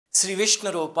శ్రీ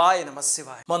విష్ణు రూపాయ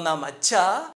నమశివాయ. మొన్న మధ్య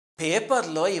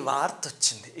పేపర్లో ఈ వార్త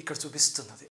వచ్చింది, ఇక్కడ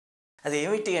చూపిస్తున్నది.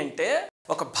 అదేమిటి అంటే,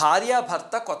 ఒక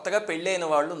భార్యాభర్త కొత్తగా పెళ్ళైన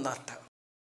వాళ్ళు ఉన్నారట.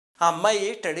 ఆ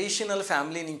అమ్మాయి ట్రెడిషనల్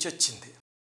ఫ్యామిలీ నుంచి వచ్చింది.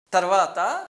 తర్వాత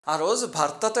ఆ రోజు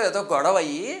భర్తతో ఏదో గొడవ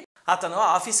అయ్యి అతను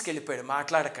ఆఫీస్కి వెళ్ళిపోయాడు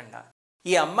మాట్లాడకుండా.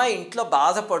 ఈ అమ్మాయి ఇంట్లో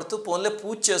బాధపడుతూ పోన్లే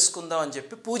పూజ చేసుకుందాం అని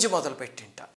చెప్పి పూజ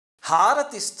మొదలుపెట్టింట.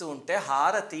 హారతి ఇస్తూ ఉంటే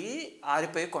హారతి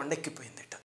ఆరిపోయి కొండెక్కిపోయిందిట.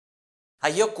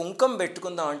 అయ్యో కుంకుమ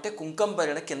పెట్టుకుందాం అంటే కుంకుమ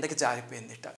బరిన కిందకి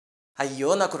జారిపోయిందిట. అయ్యో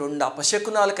నాకు 2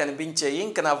 అపశకునాలు కనిపించాయి,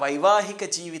 ఇంకా నా వైవాహిక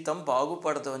జీవితం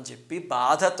బాగుపడదు అని చెప్పి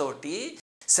బాధతోటి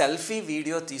సెల్ఫీ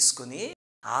వీడియో తీసుకుని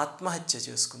ఆత్మహత్య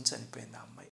చేసుకుని చనిపోయింది ఆ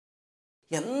అమ్మాయి.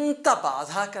 ఎంత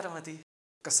బాధాకరం అది.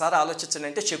 ఒకసారి ఆలోచించండి.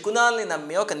 అంటే శకునాల్ని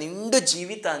నమ్మి ఒక నిండు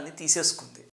జీవితాన్ని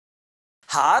తీసేసుకుంది.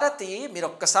 హారతి మీరు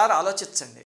ఒక్కసారి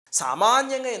ఆలోచించండి,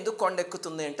 సామాన్యంగా ఎందుకు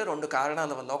కొండెక్కుతుంది అంటే 2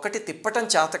 కారణాల వల్ల. ఒకటి, తిప్పటం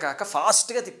చేతకాక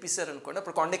ఫాస్ట్గా తిప్పేశారనుకోండి,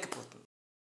 అప్పుడు కొండెక్కిపోతుంది.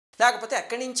 లేకపోతే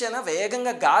ఎక్కడి నుంచైనా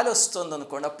వేగంగా గాలి వస్తుంది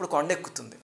అనుకోండి, అప్పుడు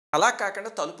కొండెక్కుతుంది. అలా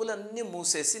కాకుండా తలుపులన్నీ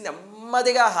మూసేసి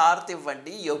నెమ్మదిగా హారతి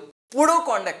ఇవ్వండి, ఎప్పుడూ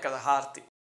కొండెక్కదు హారతి.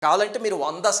 కావాలంటే మీరు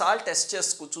 100 సార్లు టెస్ట్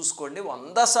చూసుకోండి,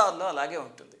 100 సార్లు అలాగే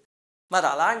ఉంటుంది. మరి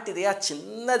అలాంటిది ఆ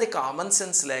చిన్నది కామన్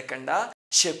సెన్స్ లేకుండా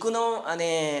శకునం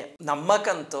అనే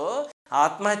నమ్మకంతో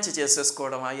ఆత్మహత్య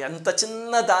చేసేసుకోవడం, ఎంత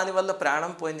చిన్న దానివల్ల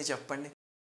ప్రాణం పోయింది చెప్పండి.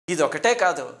 ఇది ఒకటే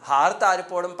కాదు, హారతి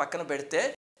ఆరిపోవడం పక్కన పెడితే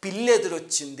పిల్లి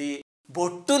ఎదురొచ్చింది,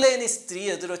 బొట్టు లేని స్త్రీ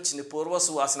ఎదురొచ్చింది, పూర్వ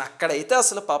సువాసన. అక్కడైతే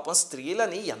అసలు పాపం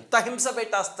స్త్రీలని ఎంత హింస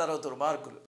పెట్టేస్తారో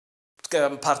దుర్మార్గులు.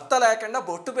 భర్త లేకుండా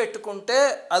బొట్టు పెట్టుకుంటే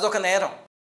అదొక నేరం.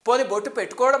 పోనీ బొట్టు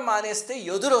పెట్టుకోవడం మానేస్తే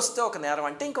ఎదురు వస్తే ఒక నేరం.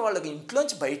 అంటే ఇంకా వాళ్ళకి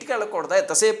ఇంట్లోంచి బయటికి వెళ్ళకూడదా?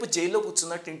 ఎంతసేపు జైల్లో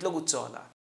కూర్చున్నట్టు ఇంట్లో కూర్చోవాలా?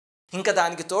 ఇంకా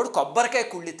దానికి తోడు కొబ్బరికాయ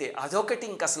కుళ్ళితే అదొకటి.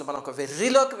 ఇంకా అసలు మనం ఒక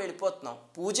వెర్రిలోకి వెళ్ళిపోతున్నాం.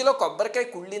 పూజలో కొబ్బరికాయ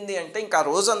కుళ్ళింది అంటే ఇంకా ఆ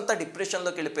రోజంతా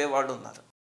డిప్రెషన్లోకి వెళ్ళిపోయే వాళ్ళు ఉన్నారు.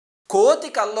 కోతి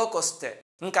కల్లోకి వస్తే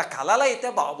ఇంకా కళలు అయితే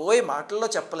బాబోయ్ మాటల్లో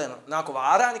చెప్పలేను. నాకు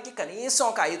వారానికి కనీసం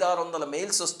ఒక 500-600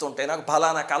 మెయిల్స్ వస్తుంటాయి, నాకు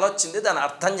ఫలానా కళ వచ్చింది, దాని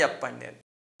అర్థం చెప్పండి అని.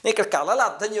 ఇక్కడ కళలు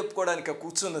అర్థం చెప్పుకోవడానికి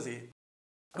కూర్చున్నది.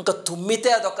 ఇంకా తుమ్మితే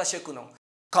అదొక శకునం,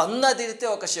 కన్ను అదిరితే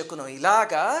ఒక శకునం.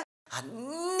 ఇలాగా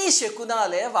అన్ని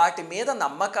శకునాలే వాటి మీద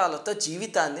నమ్మకాలతో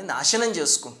జీవితాన్ని నాశనం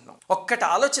చేసుకుంటున్నాం. ఒక్కటి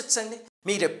ఆలోచించండి,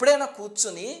 మీరు ఎప్పుడైనా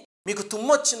కూర్చుని మీకు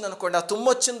తుమ్మొచ్చింది అనుకోండి, ఆ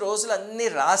తుమ్మొచ్చిన రోజులు అన్నీ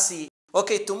రాసి,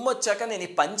 ఓకే తుమ్మొచ్చాక నేను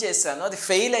ఈ పని చేశాను, అది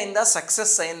ఫెయిల్ అయిందా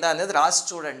సక్సెస్ అయిందా అనేది రాసి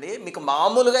చూడండి. మీకు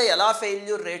మామూలుగా ఎలా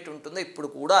ఫెయిల్యూర్ రేట్ ఉంటుందో ఇప్పుడు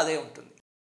కూడా అదే ఉంటుంది.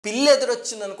 పిల్లి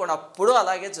ఎదురొచ్చింది అనుకోండి, అప్పుడు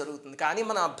అలాగే జరుగుతుంది. కానీ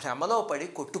మనం ఆ భ్రమలో పడి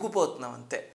కొట్టుకుపోతున్నాం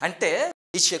అంతే. అంటే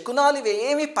ఈ శకునాలు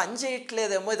ఇవేమీ పని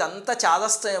చేయట్లేదేమో, ఇదంతా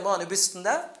చాదస్తాయేమో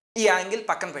అనిపిస్తుందా? ఈ యాంగిల్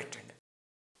పక్కన పెట్టండి.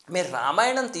 మీరు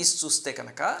రామాయణం తీసి చూస్తే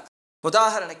కనుక,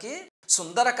 ఉదాహరణకి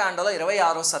సుందరకాండలో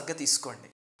 26వ సర్గ తీసుకోండి.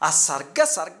 ఆ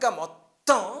సర్గ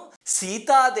మొత్తం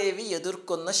సీతాదేవి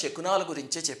ఎదుర్కొన్న శకునాల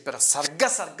గురించే చెప్పారు.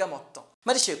 సర్గ మొత్తం.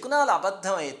 మరి శకునాలు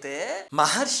అబద్ధం అయితే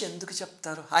మహర్షి ఎందుకు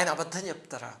చెప్తారు? ఆయన అబద్ధం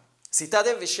చెప్తారా?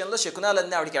 సీతాదేవి విషయంలో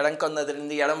శకునాలన్నీ ఆవిడకి ఎడం కన్ను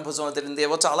అదిరింది, ఎడం భుజం అదిరింది,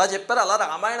 ఏవో చాలా చెప్పారు. అలా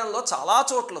రామాయణంలో చాలా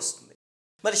చోట్ల వస్తుంది.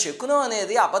 మరి శకునం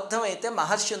అనేది అబద్ధం అయితే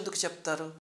మహర్షి ఎందుకు చెప్తారు?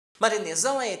 మరి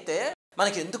నిజమైతే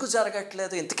మనకి ఎందుకు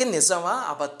జరగట్లేదు? ఇంతకీ నిజమా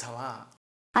అబద్ధమా?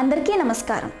 అందరికీ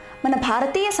నమస్కారం. మన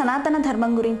భారతీయ సనాతన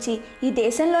ధర్మం గురించి, ఈ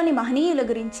దేశంలోని మహనీయుల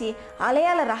గురించి,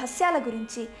 ఆలయాల రహస్యాల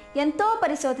గురించి ఎంతో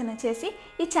పరిశోధన చేసి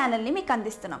ఈ ఛానల్ని మీకు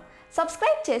అందిస్తున్నాం.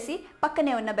 సబ్స్క్రైబ్ చేసి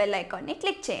పక్కనే ఉన్న బెల్ ఐకాన్ని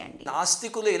క్లిక్ చేయండి.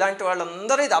 నాస్తికులు ఇలాంటి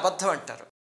వాళ్ళందరూ ఇది అబద్ధం అంటారు.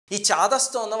 ఈ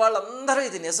చాదస్తో ఉన్న వాళ్ళందరూ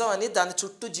ఇది నిజం అని దాని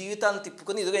చుట్టూ జీవితాలను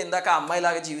తిప్పుకుని ఇదిగో ఇందాక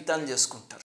అమ్మాయిలాగా జీవితాలను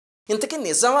చేసుకుంటారు. ఇంతకీ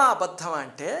నిజమా అబద్ధమా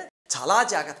అంటే చాలా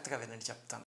జాగ్రత్తగా వినండి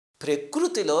చెప్తాను.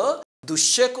 ప్రకృతిలో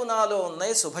దుశ్శకునాలు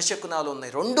ఉన్నాయి, శుభశకునాలు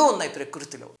ఉన్నాయి, 2 ఉన్నాయి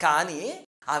ప్రకృతిలో. కానీ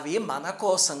అవి మన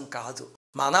కోసం కాదు,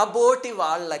 మన బోటి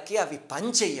వాళ్ళకి అవి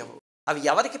పని చెయ్యవు. అవి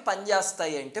ఎవరికి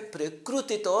పనిచేస్తాయి అంటే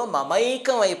ప్రకృతితో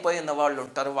మమైకం అయిపోయిన వాళ్ళు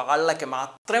ఉంటారు, వాళ్ళకి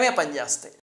మాత్రమే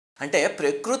పనిచేస్తాయి. అంటే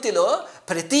ప్రకృతిలో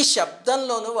ప్రతి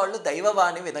శబ్దంలోనూ వాళ్ళు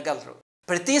దైవవాణి వినగలరు,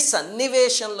 ప్రతి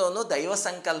సన్నివేశంలోనూ దైవ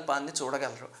సంకల్పాన్ని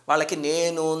చూడగలరు. వాళ్ళకి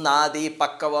నేను, నాది,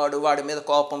 పక్కవాడు, వాడి మీద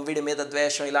కోపం, వీడి మీద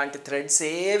ద్వేషం, ఇలాంటి థ్రెడ్స్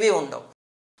ఏవి ఉండవు.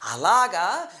 అలాగా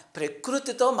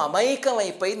ప్రకృతితో మమైకం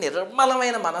అయిపోయి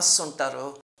నిర్మలమైన మనస్సు ఉంటారు.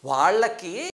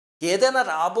 వాళ్ళకి ఏదైనా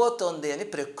రాబోతోంది అని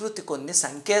ప్రకృతి కొన్ని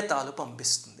సంకేతాలు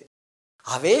పంపిస్తుంది.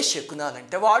 అవే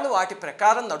శకునాలంటే. వాళ్ళు వాటి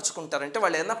ప్రకారం నడుచుకుంటారంటే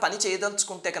వాళ్ళు ఏదైనా పని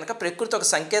చేయదలుచుకుంటే కనుక ప్రకృతి ఒక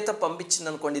సంకేతం పంపించింది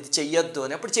అనుకోండి, ఇది చెయ్యొద్దు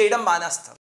అని, అప్పుడు చేయడం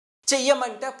మానేస్తారు.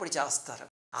 చెయ్యమంటే అప్పుడు చేస్తారు.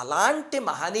 అలాంటి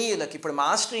మహనీయులకి ఇప్పుడు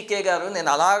మాస్టర్ ఈకే గారు, నేను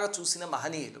అలాగ చూసిన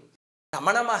మహనీయులు,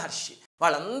 రమణ మహర్షి,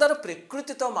 వాళ్ళందరూ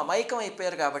ప్రకృతితో మమైకం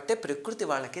అయిపోయారు కాబట్టి ప్రకృతి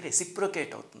వాళ్ళకి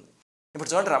రెసిప్రొకేట్ అవుతుంది. ఇప్పుడు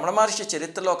చూడండి, రమణ మహర్షి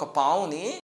చరిత్రలో ఒక పావుని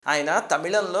ఆయన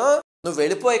తమిళంలో నువ్వు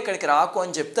వెళ్ళిపో ఇక్కడికి రాకు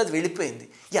అని చెప్తే అది వెళ్ళిపోయింది.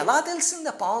 ఎలా తెలిసింది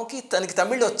ఆ పావుకి తనకి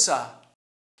తమిళ్ వచ్చా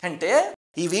అంటే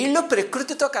ఈ వీళ్ళు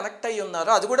ప్రకృతితో కనెక్ట్ అయ్యి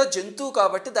ఉన్నారు. అది కూడా జంతువు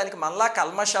కాబట్టి దానికి మనలా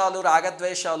కల్మషాలు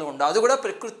రాగద్వేషాలు ఉండవు. అది కూడా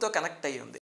ప్రకృతితో కనెక్ట్ అయ్యి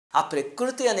ఉంది. ఆ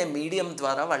ప్రకృతి అనే మీడియం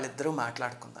ద్వారా వాళ్ళిద్దరూ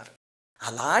మాట్లాడుకున్నారు.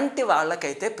 అలాంటి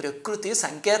వాళ్ళకైతే ప్రకృతి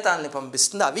సంకేతాలని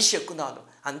పంపిస్తుంది. అవి శకునాలు.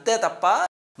 అంతే తప్ప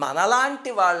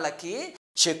మనలాంటి వాళ్ళకి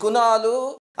శకునాలు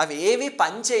అవి ఏవి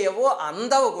పనిచేయవో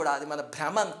అందవు కూడా. అది మన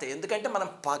భ్రమ అంతే. ఎందుకంటే మనం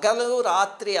పగలు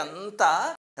రాత్రి అంతా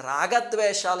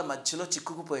రాగద్వేషాల మధ్యలో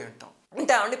చిక్కుకుపోయి ఉంటాం.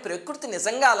 అంటే ఆవిడ ప్రకృతి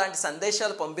నిజంగా అలాంటి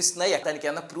సందేశాలు పంపిస్తున్నాయి. దానికి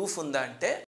ఏమైనా ప్రూఫ్ ఉందా అంటే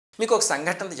మీకు ఒక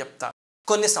సంఘటన చెప్తా.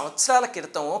 కొన్ని సంవత్సరాల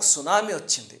క్రితం ఒక సునామీ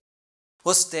వచ్చింది.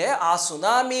 వస్తే ఆ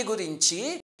సునామీ గురించి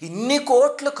ఇన్ని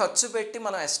కోట్లు ఖర్చు పెట్టి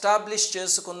మనం ఎస్టాబ్లిష్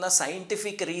చేసుకున్న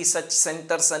సైంటిఫిక్ రీసెర్చ్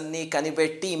సెంటర్స్ అన్నీ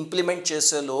కనిపెట్టి ఇంప్లిమెంట్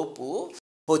చేసే లోపు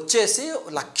వచ్చేసి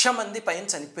 1,00,000 మంది పైన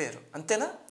చనిపోయారు. అంతేనా?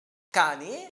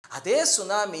 కానీ అదే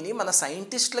సునామీని మన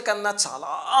సైంటిస్టుల కన్నా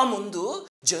చాలా ముందు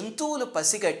జంతువులు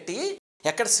పసిగట్టి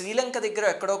ఎక్కడ శ్రీలంక దగ్గర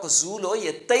ఎక్కడో ఒక జూలో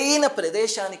ఎత్తైన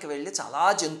ప్రదేశానికి వెళ్ళి చాలా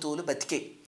జంతువులు బతికాయి.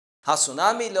 ఆ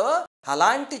సునామీలో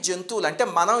అలాంటి జంతువులు అంటే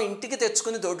మనం ఇంటికి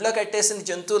తెచ్చుకుని దొడ్లో కట్టేసిన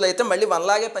జంతువులు అయితే మళ్ళీ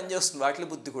మనలాగే పనిచేస్తుంది వాటి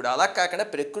బుద్ధి కూడా. అలా కాకుండా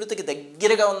ప్రకృతికి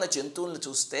దగ్గరగా ఉన్న జంతువులను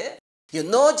చూస్తే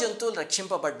ఎన్నో జంతువులు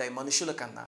రక్షింపబడ్డాయి మనుషుల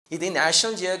కన్నా. ఇది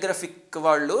నేషనల్ జియోగ్రఫిక్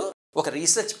వాళ్ళు ఒక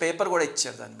రీసెర్చ్ పేపర్ కూడా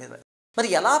ఇచ్చారు దాని మీద. మరి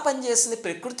ఎలా పనిచేసింది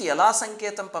ప్రకృతి, ఎలా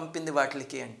సంకేతం పంపింది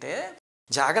వాటికి అంటే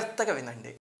జాగ్రత్తగా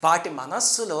వినండి. వాటి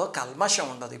మనస్సులో కల్మషం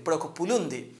ఉండదు. ఇప్పుడు ఒక పులి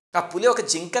ఉంది. ఆ పులి ఒక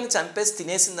జింకని చంపేసి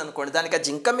తినేసింది అనుకోండి, దానికి ఆ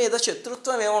జింక మీద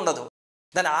శత్రుత్వం ఏముండదు.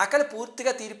 దాని ఆకలి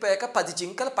పూర్తిగా తీరిపోయాక 10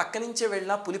 జింకలు పక్క నుంచే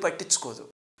వెళ్ళినా పులి పట్టించుకోదు.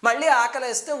 మళ్ళీ ఆకలి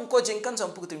వేస్తే ఇంకో జింకను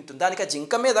చంపుకు తింటుంది. దానికి ఆ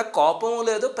జింక మీద కోపం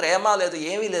లేదు, ప్రేమ లేదు,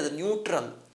 ఏమీ లేదు, న్యూట్రల్.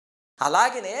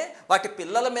 అలాగనే వాటి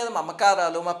పిల్లల మీద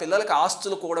మమకారాలు, మా పిల్లలకి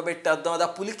ఆస్తులు కూడబెట్టేద్దాం, అది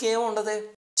ఆ పులికి ఏమి ఉండదే.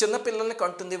 చిన్న పిల్లల్ని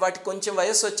కంటుంది. వాటికి కొంచెం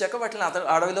వయసు వచ్చాక వాటిని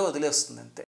అడవిలో వదిలేస్తుంది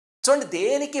అంతే. చూడండి,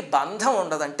 దేనికి బంధం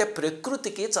ఉండదు. అంటే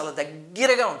ప్రకృతికి చాలా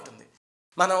దగ్గరగా ఉంటుంది.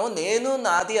 మనం నేను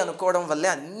నాది అనుకోవడం వల్లే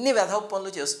అన్ని వెధవ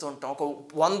పనులు చేస్తూ ఉంటాం. ఒక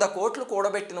 100 కోట్లు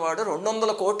కూడబెట్టిన వాడు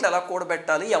 200 కోట్లు ఎలా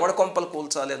కూడబెట్టాలి, ఎవడ కొంపలు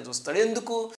కూల్చాలి అని చూస్తాడు.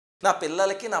 ఎందుకు? నా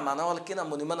పిల్లలకి, నా మనవలకి, నా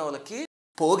మునిమనవలకి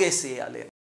పోగేసేయాలి.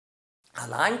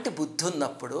 అలాంటి బుద్ధి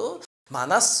ఉన్నప్పుడు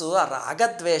మనస్సు ఆ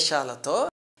రాగద్వేషాలతో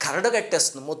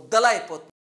కరడుగట్టేస్తుంది, ముద్దలా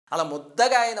అయిపోతుంది. అలా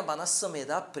ముద్దగా అయిన మనస్సు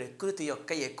మీద ప్రకృతి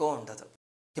యొక్క ఎక్కువ ఉండదు.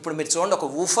 ఇప్పుడు మీరు చూడండి, ఒక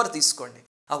ఊఫర్ తీసుకోండి.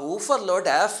 ఆ ఊఫర్లో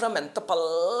డయాఫ్రమ్ ఎంత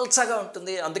పల్చగా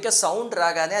ఉంటుంది, అందుకే సౌండ్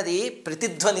రాగానే అది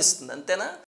ప్రతిధ్వనిస్తుంది. అంతేనా?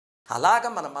 అలాగ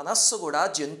మన మనస్సు కూడా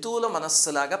జంతువుల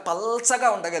మనస్సులాగా పల్చగా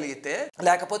ఉండగలిగితే,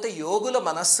 లేకపోతే యోగుల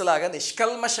మనస్సులాగా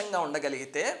నిష్కల్మషంగా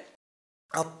ఉండగలిగితే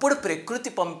అప్పుడు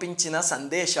ప్రకృతి పంపించిన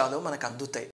సందేశాలు మనకు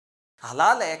అందుతాయి.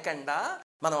 అలా లేకుండా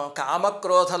మనం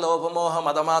కామక్రోధ లోభమోహ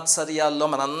మదమాత్సర్యాల్లో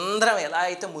మనందరం ఎలా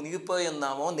అయితే మునిగిపోయి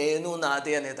ఉన్నామో నేను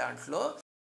నాదే అనే దాంట్లో,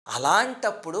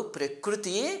 అలాంటప్పుడు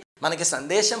ప్రకృతి మనకి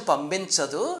సందేశం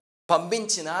పంపించదు,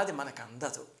 పంపించినా అది మనకు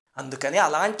అందదు. అందుకని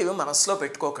అలాంటివి మనసులో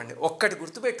పెట్టుకోకండి. ఒక్కటి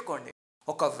గుర్తుపెట్టుకోండి,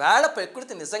 ఒకవేళ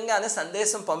ప్రకృతి నిజంగానే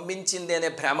సందేశం పంపించింది అనే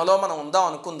భ్రమలో మనం ఉందాం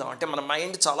అనుకుందాం, అంటే మన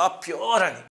మైండ్ చాలా ప్యూర్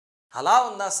అని, అలా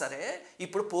ఉన్నా సరే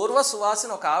ఇప్పుడు పూర్వ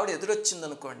సువాసన ఒక ఆవిడ ఎదురొచ్చింది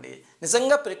అనుకోండి,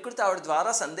 నిజంగా ప్రకృతి ఆవిడ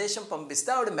ద్వారా సందేశం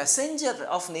పంపిస్తే ఆవిడ మెసెంజర్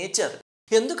ఆఫ్ నేచర్.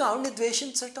 ఎందుకు ఆవిడని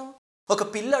ద్వేషించటం? ఒక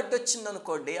పిల్లి అడ్డొచ్చింది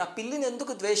అనుకోండి, ఆ పిల్లిని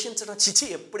ఎందుకు ద్వేషించడం? చిచి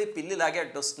ఎప్పుడు ఈ పిల్లిలాగే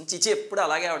అడ్డొస్తుంది, చిచి ఎప్పుడు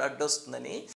అలాగే ఆవిడ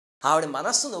అడ్డొస్తుందని ఆవిడ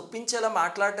మనస్సును ఒప్పించేలా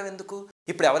మాట్లాడటం ఎందుకు?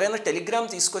 ఇప్పుడు ఎవరైనా టెలిగ్రామ్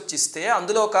తీసుకొచ్చి ఇస్తే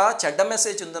అందులో ఒక చెడ్డ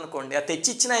మెసేజ్ ఉందనుకోండి, అది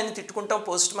తెచ్చిచ్చిన ఆయన తిట్టుకుంటాం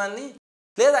పోస్ట్ మ్యాన్ని?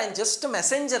 లేదా ఆయన జస్ట్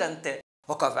మెసెంజర్ అంతే.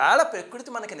 ఒకవేళ ప్రకృతి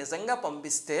మనకి నిజంగా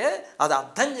పంపిస్తే అది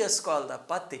అర్థం చేసుకోవాలి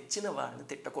తప్ప తెచ్చిన వాడిని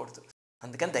తిట్టకూడదు.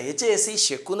 అందుకని దయచేసి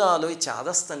శకునాలు ఈ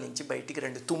చాదస్తం నుంచి బయటికి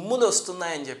రండి. తుమ్ములు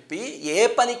వస్తున్నాయని చెప్పి ఏ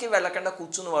పనికి వెళ్ళకుండా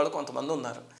కూర్చున్న వాళ్ళు కొంతమంది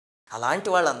ఉన్నారు. అలాంటి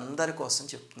వాళ్ళందరి కోసం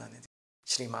చెప్తున్నాను ఇది.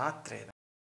 శ్రీమాత్రే.